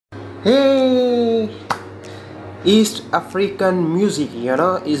Hey, East African music,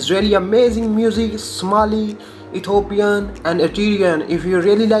 is really amazing music. Somali, Ethiopian, and Eritrean. If you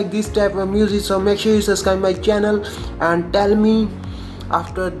really like this type of music, so make sure you subscribe my channel and tell me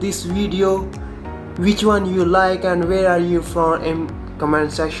after this video which one you like and where are you from in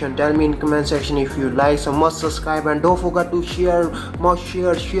comment section. Tell me in comment section if you like, so must subscribe and don't forget to share. Must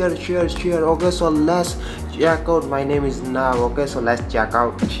share. Okay, so let's check out. My name is Nav. Okay, so let's check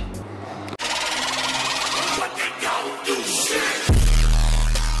out.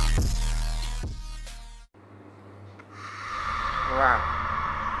 Wow,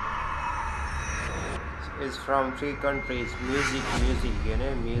 it's from three countries. Music,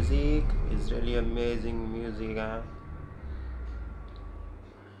 music is really amazing music.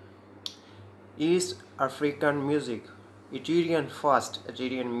 East African music, Eritrean first,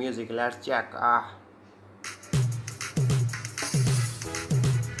 Eritrean music. Let's check. Wow,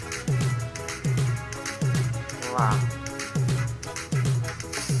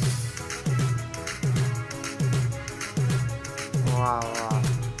 wow.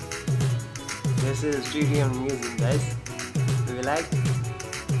 This is Eritrean music, guys. Do you like?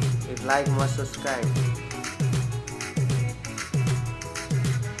 If like, must subscribe.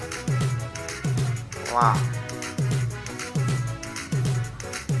 Wow.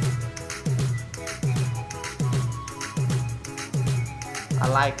 I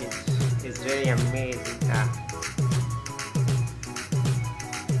like it. It's very amazing.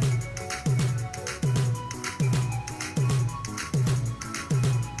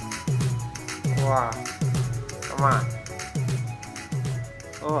 Wow. Come on.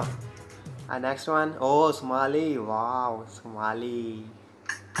 Oh. Next one. Oh, Somali. Wow, Somali.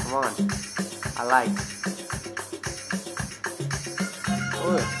 Come on. I like.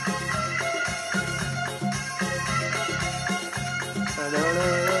 Oh.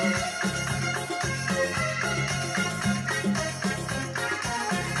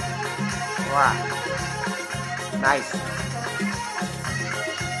 Wow. Nice.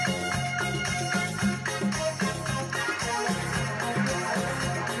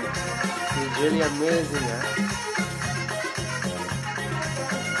 It's really amazing,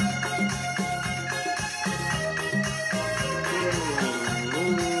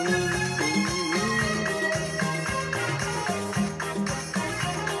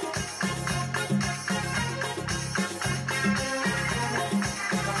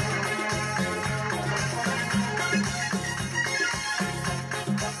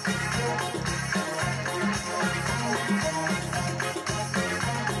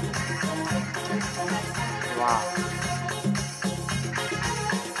 Wow.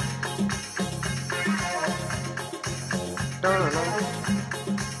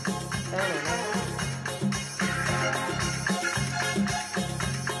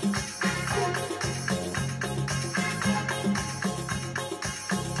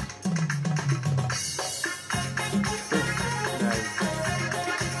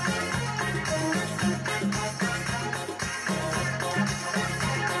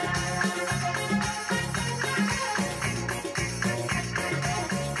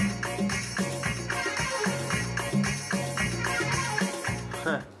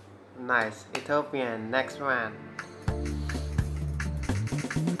 Nice. Ethiopian. Next one.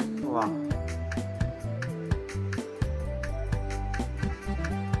 Wow.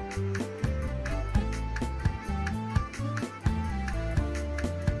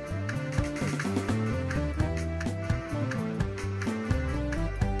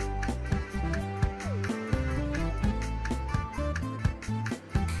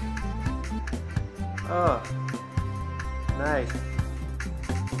 Oh, nice.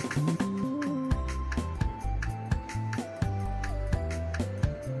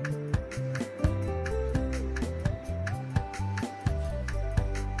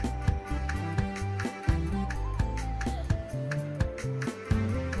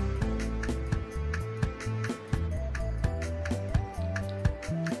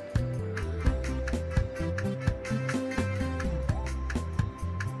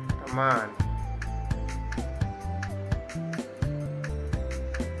 Come on.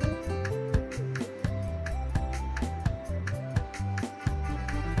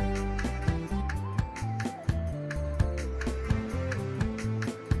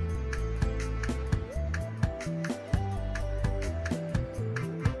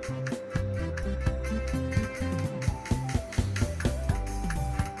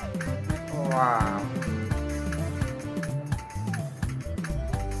 Wow.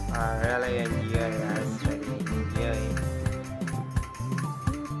 I really enjoy it. Really enjoy it.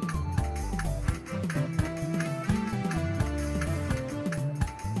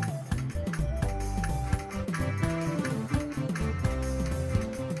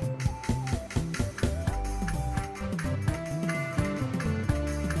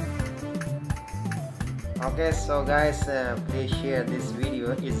 Okay, so guys, please share this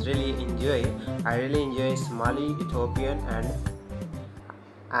video. It's really enjoy. I really enjoy Somali, Ethiopian, and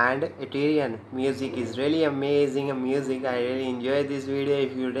Eritrean music. Is really amazing music. I really enjoy this video.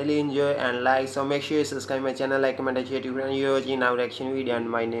 If you really enjoy and like, so make sure you subscribe my channel, like, comment, and share to friends. You're watching our reaction video, and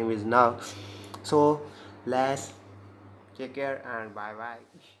my name is Now. So let's take care and bye bye.